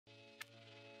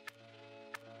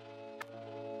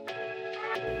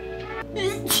Hi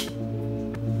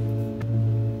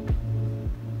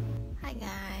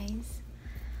guys.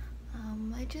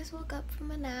 I just woke up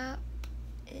from a nap.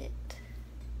 It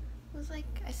was like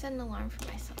I set an alarm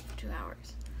for myself for 2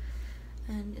 hours,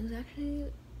 and it was actually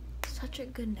such a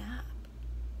good nap.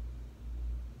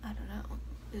 I don't know.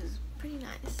 It was pretty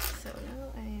nice. So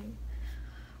now I am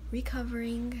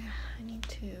recovering. I need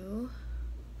to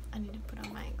put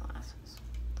on my glasses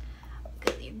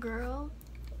because your girl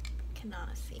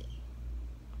cannot see.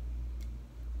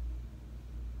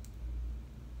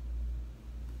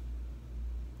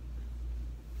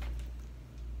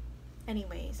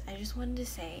 Anyways, I just wanted to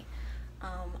say,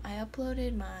 I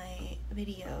uploaded my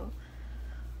video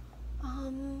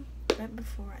right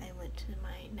before I went to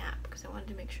my nap because I wanted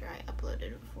to make sure I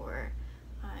uploaded before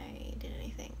I did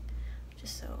anything,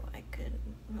 just so I could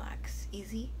relax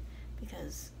easy,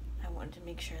 because I wanted to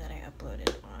make sure that I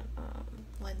uploaded on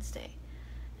Wednesday.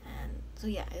 And so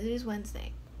yeah, it is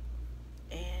Wednesday,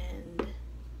 and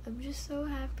I'm just so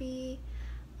happy.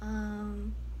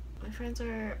 My friends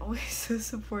are always so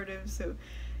supportive, so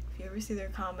if you ever see their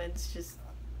comments, just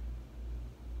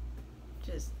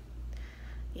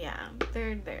yeah,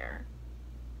 they're there.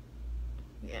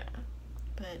 Yeah,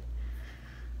 but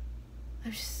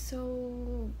I'm just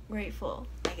so grateful,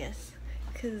 I guess,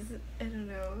 because I don't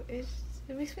know, it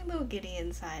makes me a little giddy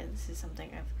inside. This is something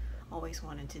I've always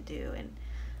wanted to do, and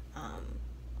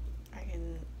I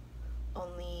can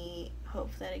only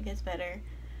hope that it gets better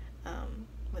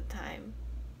with time.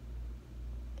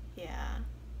 Yeah.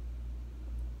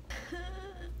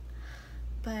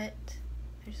 But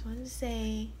I just wanted to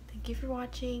say thank you for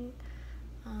watching.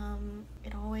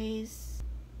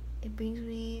 It brings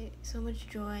me so much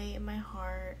joy in my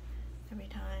heart every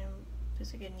time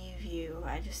there's like a new view.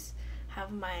 I just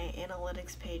have my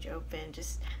analytics page open,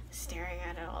 just staring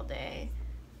at it all day,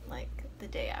 like the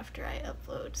day after I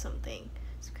upload something,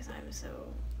 just because I'm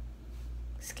so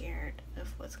scared of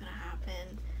what's gonna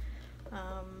happen.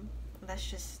 That's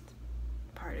just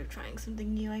part of trying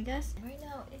something new, I guess. Right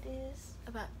now it is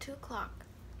about 2 o'clock,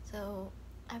 so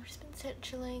I've just been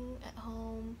chilling at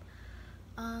home.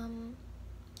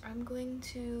 I'm going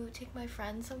to take my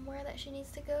friend somewhere that she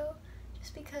needs to go,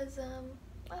 just because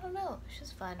I don't know, it's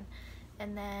just fun.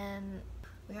 And then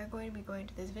we are going to be going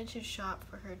to this vintage shop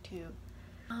for her to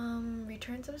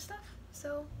return some stuff,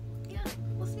 so yeah,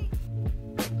 we'll see.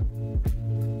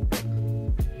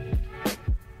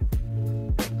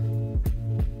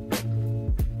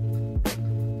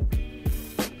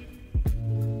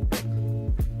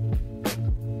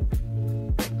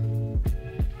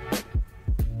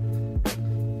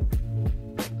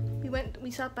 We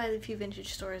stopped by a few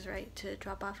vintage stores, right, to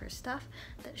drop off her stuff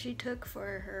that she took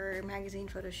for her magazine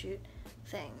photo shoot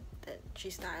thing that she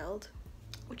styled,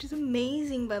 which is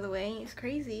amazing, by the way. It's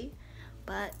crazy,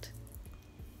 but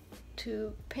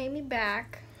to pay me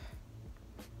back,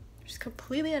 just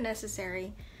completely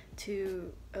unnecessary,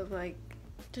 just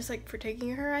like for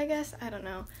taking her, I guess, I don't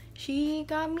know. She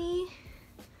got me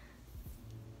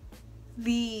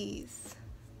these.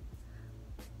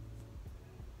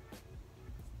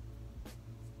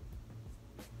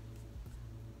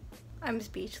 I'm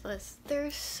speechless. They're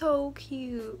so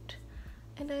cute,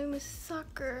 and I'm a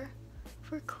sucker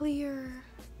for clear.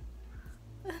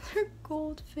 And they're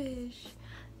goldfish,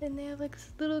 and they have like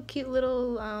this little cute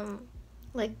little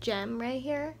like gem right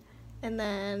here, and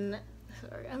then,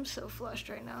 sorry, I'm so flushed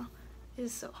right now. It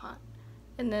is so hot.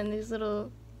 And then these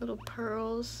little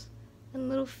pearls and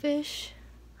little fish.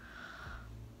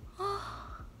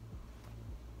 Oh,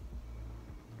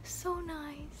 so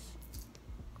nice.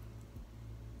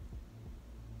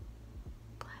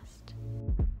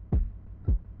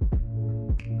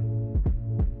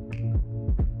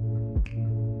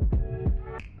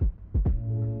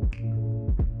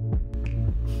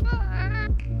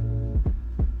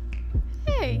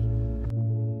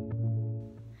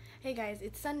 Hey guys,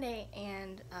 it's Sunday,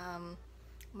 and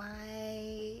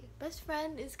my best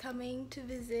friend is coming to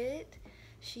visit.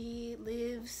 She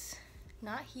lives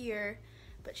not here,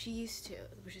 but she used to,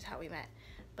 which is how we met.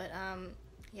 But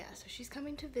yeah, so she's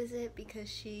coming to visit because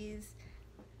she's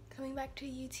coming back to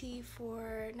UT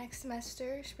for next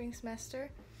semester, spring semester.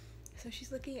 So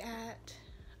she's looking at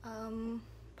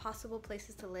possible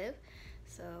places to live.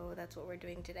 So that's what we're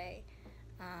doing today.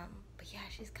 But yeah,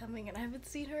 she's coming, and I haven't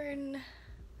seen her in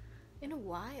a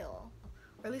while,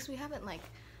 or at least we haven't like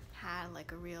had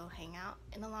like a real hangout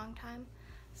in a long time,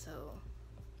 so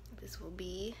this will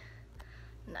be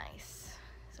nice.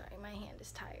 Sorry, my hand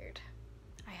is tired.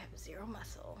 I have zero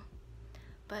muscle.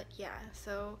 But yeah,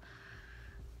 so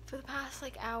for the past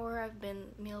like hour I've been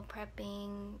meal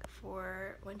prepping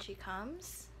for when she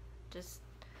comes, just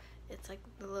It's like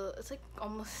it's like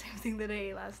almost the same thing that I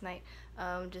ate last night.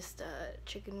 Just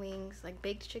chicken wings, like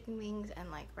baked chicken wings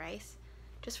and like rice,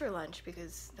 just for lunch,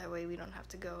 because that way we don't have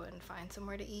to go and find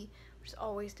somewhere to eat, which is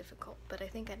always difficult. But I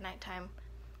think at nighttime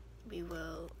we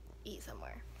will eat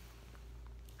somewhere.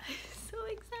 I'm so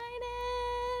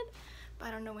excited, but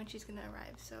I don't know when she's gonna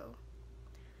arrive, so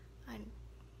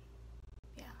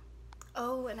yeah.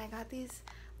 Oh, and I got these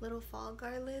little fall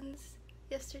garlands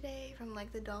yesterday from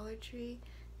like the Dollar Tree,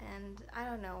 and I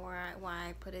don't know why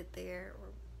I put it there or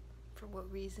for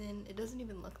what reason. It doesn't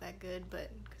even look that good,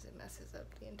 but because it messes up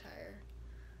the entire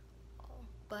wall.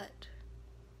 But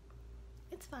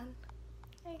it's fun.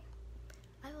 Hey,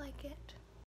 I like it.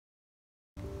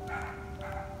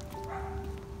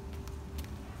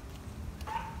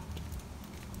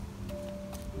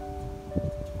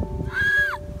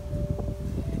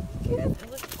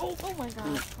 Oh my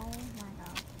god. Oh my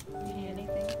god. You need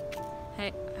anything?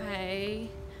 Hey.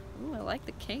 Ooh, I like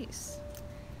the case.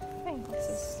 Thanks. This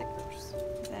is stickers.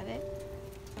 Is that it?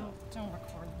 Don't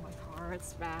record in my car,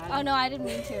 it's bad. Oh no, I didn't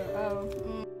mean to. Oh.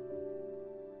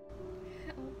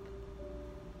 Help.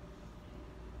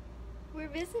 We're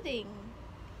visiting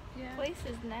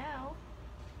places now.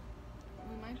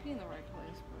 We might be in the right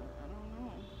place, but I don't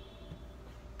know.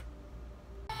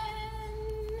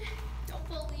 Don't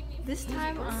believe me. This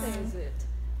time is it?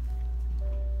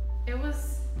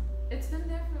 It's been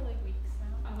there for like weeks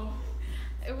now. Oh.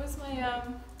 It was my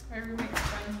roommate's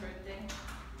friend's birthday.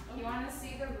 Do you want to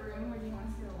see the room or do you want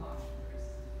to see the loft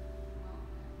first?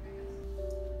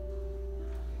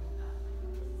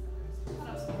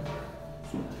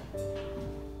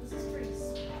 This is pretty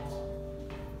small.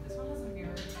 This one has a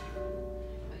mirror too,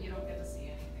 but you don't get to see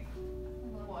anything.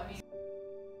 Well, I mean.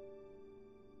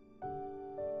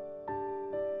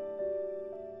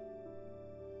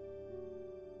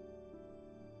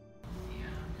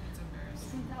 Yeah, it's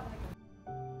embarrassing.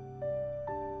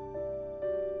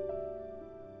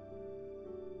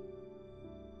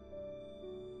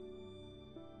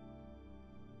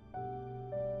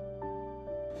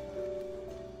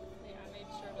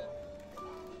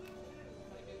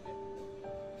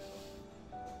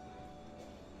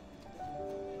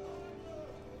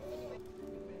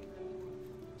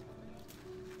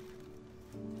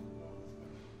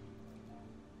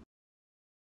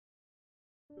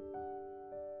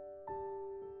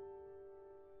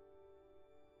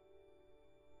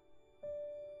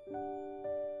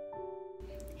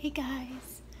 Hey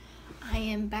guys, I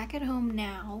am back at home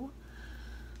now.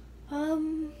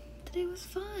 Today was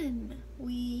fun.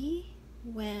 We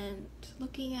went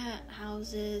looking at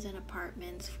houses and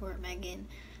apartments for Megan.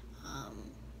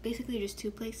 Basically just two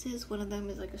places. One of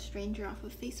them is like a stranger off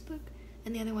of Facebook,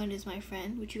 and the other one is my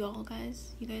friend, which you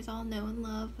guys all know and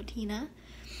love, Tina.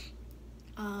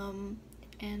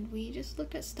 And we just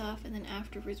looked at stuff, and then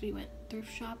afterwards we went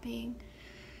thrift shopping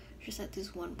just at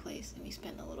this one place, and we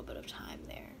spent a little bit of time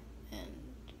there. And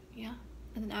yeah,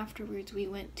 and then afterwards we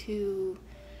went to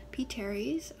P.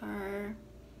 Terry's, our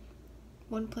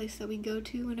one place that we go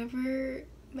to whenever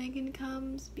Megan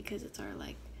comes, because it's our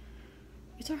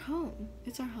home.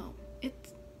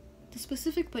 It's the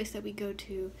specific place that we go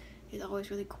to is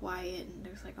always really quiet, and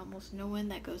there's like almost no one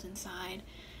that goes inside,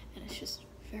 and it's just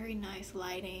very nice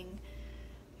lighting.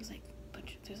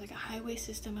 There's like a highway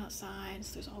system outside,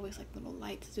 so there's always like little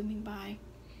lights zooming by.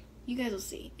 You guys will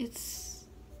see. It's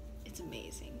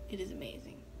amazing. It is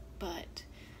amazing. But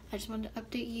I just wanted to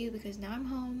update you because now I'm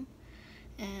home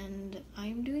and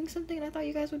I'm doing something, and I thought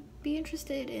you guys would be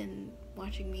interested in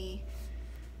watching me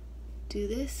do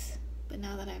this. But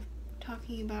now that I'm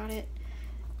talking about it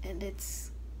and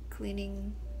it's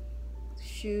cleaning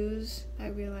shoes, I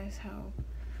realize how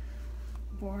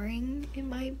boring it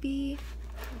might be.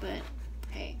 But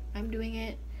hey, I'm doing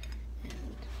it, and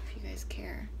if you guys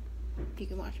care, you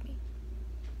can watch me.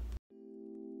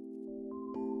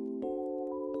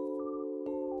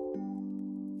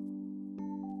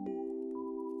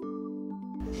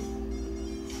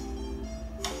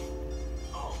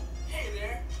 Oh, hey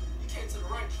there! You came to the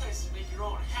right place to make your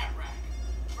own hat rack.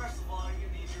 First of all, you're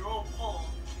gonna need your own pole.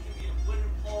 It can be a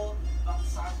wooden pole about the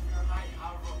size of your height,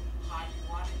 however high you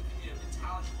want it. It can be a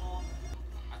metallic pole.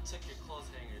 I took your clothes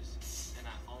hangers and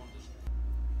I owned them.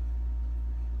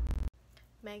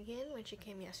 Megan, when she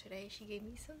came yesterday, she gave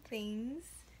me some things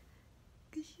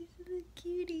because she's a little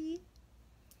cutie.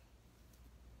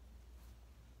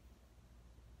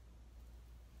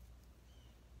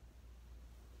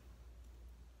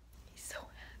 He's so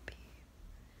happy.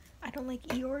 I don't like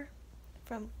Eeyore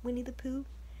from Winnie the Pooh.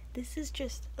 This is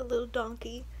just a little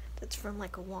donkey that's from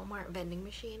like a Walmart vending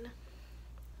machine.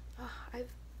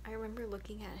 I remember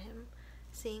looking at him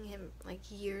seeing him like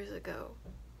years ago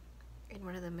in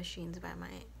one of the machines by my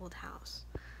old house,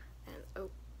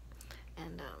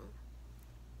 and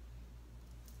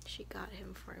she got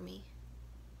him for me.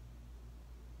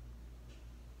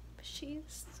 But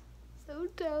she's so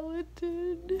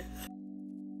talented.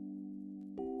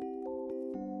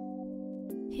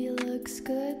 He looks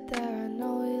good there, I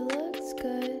know he looks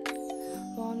good.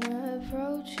 Wanna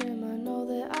approach him, I know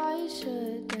that I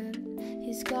shouldn't.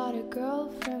 He's got a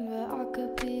girlfriend, but I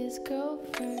could be his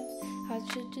girlfriend. I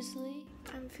should just leave.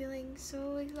 I'm feeling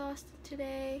so exhausted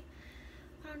today.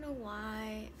 I don't know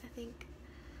why. I think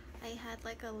I had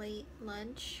like a late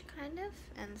lunch, kind of,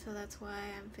 and so that's why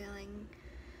I'm feeling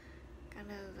kind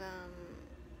of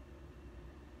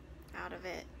out of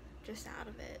it, just out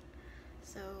of it.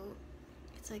 So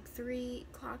it's like 3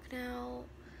 o'clock now.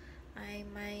 I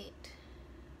might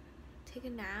take a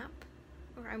nap,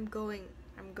 or I'm going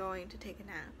to take a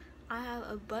nap. I have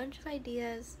a bunch of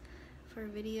ideas for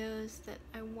videos that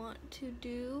I want to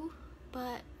do,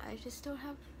 but I just don't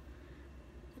have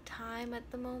the time at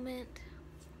the moment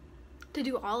to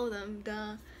do all of them,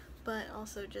 duh. But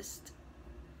also just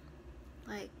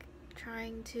like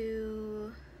trying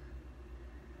to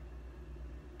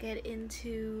get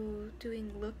into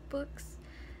doing lookbooks.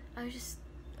 I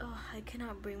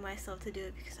cannot bring myself to do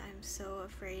it because I'm so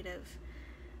afraid of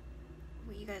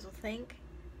what you guys will think.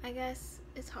 I guess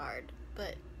it's hard,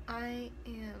 but I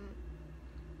am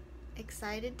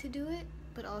excited to do it,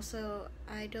 but also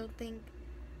I don't think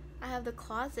I have the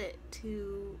closet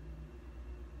to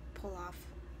pull off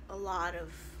a lot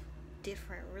of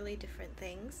really different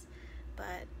things,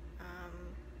 but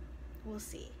we'll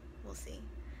see.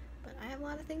 But I have a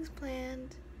lot of things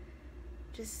planned.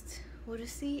 We'll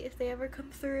just see if they ever come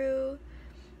through.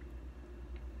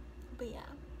 But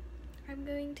yeah, I'm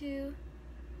going to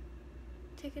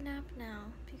take a nap now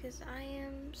because I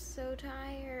am so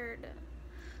tired.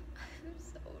 I'm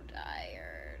so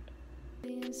tired.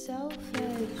 Being selfish,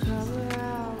 come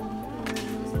around, no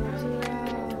one's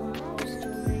around, just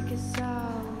don't make a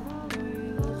sound, or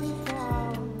you will be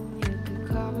found. You could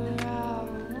come around,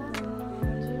 no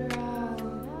one's around,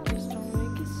 just don't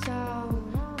make a sound,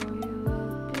 or you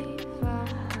will be found.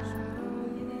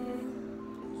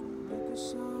 Make a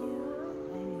sound,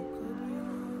 or you could be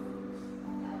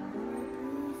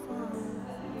found. Come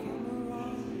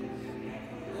around,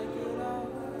 make it out,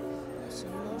 that's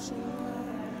emotional.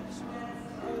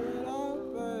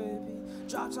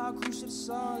 Drop top cruise to the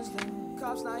sun's down.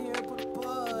 Cops not here, put the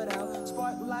bud out.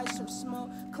 Spark lights from smoke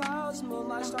clouds.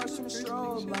 Moonlight stars from the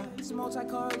strobe lights.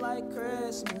 Multicolored like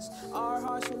Christmas. Our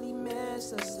hearts really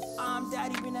miss us. I'm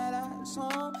daddy, bring that ass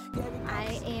home.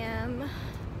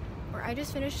 I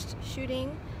just finished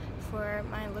shooting for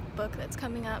my lookbook that's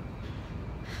coming up,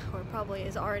 or probably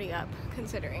is already up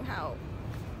considering how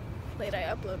late I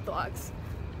upload vlogs.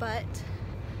 But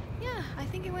yeah, I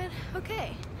think it went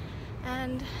okay.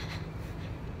 And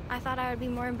I thought I would be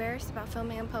more embarrassed about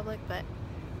filming in public, but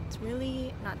it's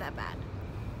really not that bad.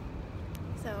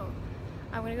 So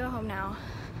I'm gonna go home now.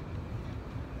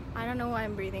 I don't know why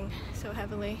I'm breathing so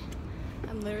heavily.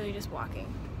 I'm literally just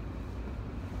walking.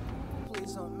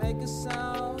 Please don't make a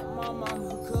sound. My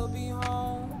mama could be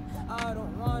home. I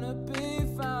don't wanna be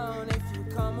found. If you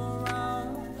come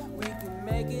around, we can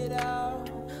make it out.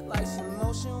 Like some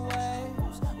motion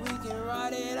waves, we can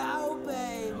ride it out,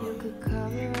 baby. You could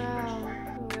come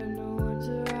around when no one's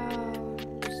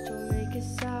around. Just don't make a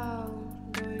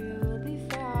sound, or you will be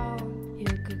found.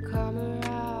 You could come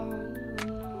around when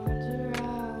no one's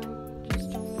around.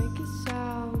 Just don't make a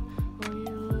sound, or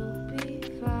you will be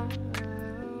found.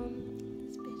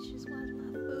 This bitch just wants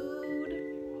my food.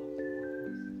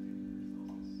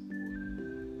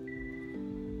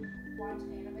 Watch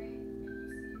anime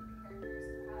and you see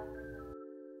characters have.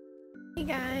 Hey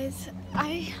guys,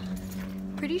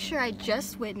 I'm pretty sure I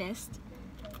just witnessed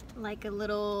like a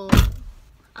little,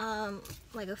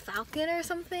 like a falcon or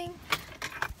something,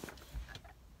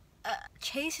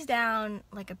 chase down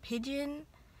like a pigeon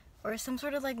or some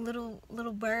sort of like little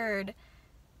bird,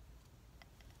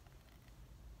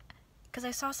 because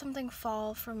I saw something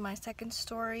fall from my second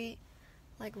story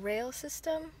like rail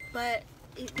system, but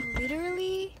it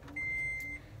literally,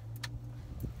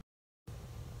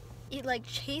 it like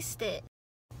chased it,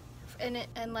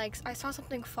 and like I saw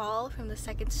something fall from the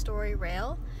second story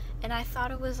rail, and I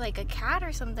thought it was like a cat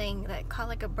or something that caught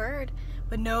like a bird,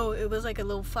 but no, it was like a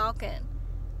little falcon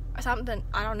or something,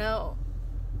 I don't know.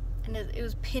 And it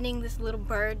was pinning this little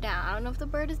bird down. I don't know if the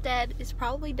bird is dead. It's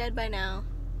probably dead by now.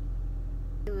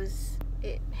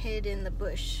 It hid in the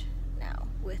bush now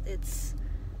with its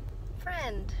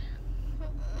friend.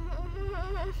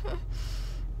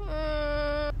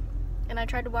 And I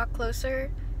tried to walk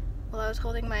closer while I was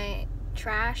holding my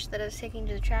trash that I was taking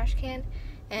to the trash can,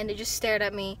 and it just stared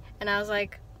at me, and I was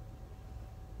like,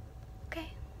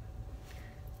 okay.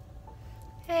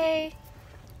 Hey.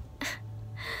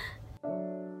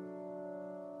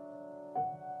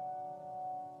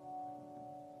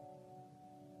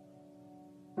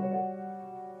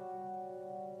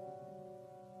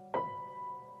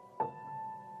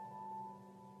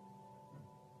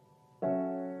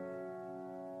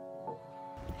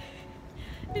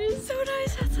 It is so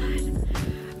nice outside.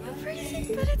 I'm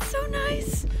freezing, but it's so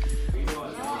nice.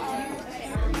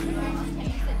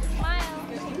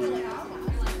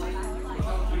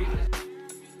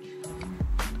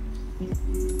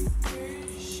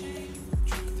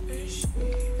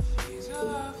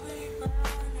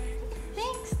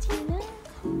 Thanks, Tina.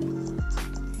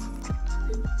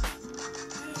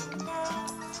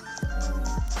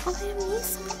 Oh, they have knee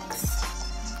socks.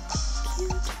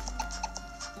 Cute.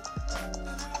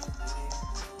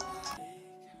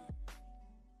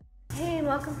 Hey, and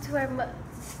welcome to our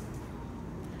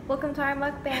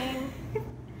mukbang.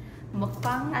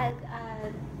 Mukbang?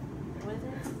 What is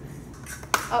it?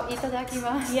 Oh,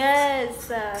 itadakimasu.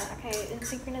 Yes. Okay, in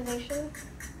synchronization.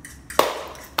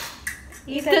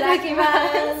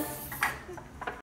 Itadakimasu.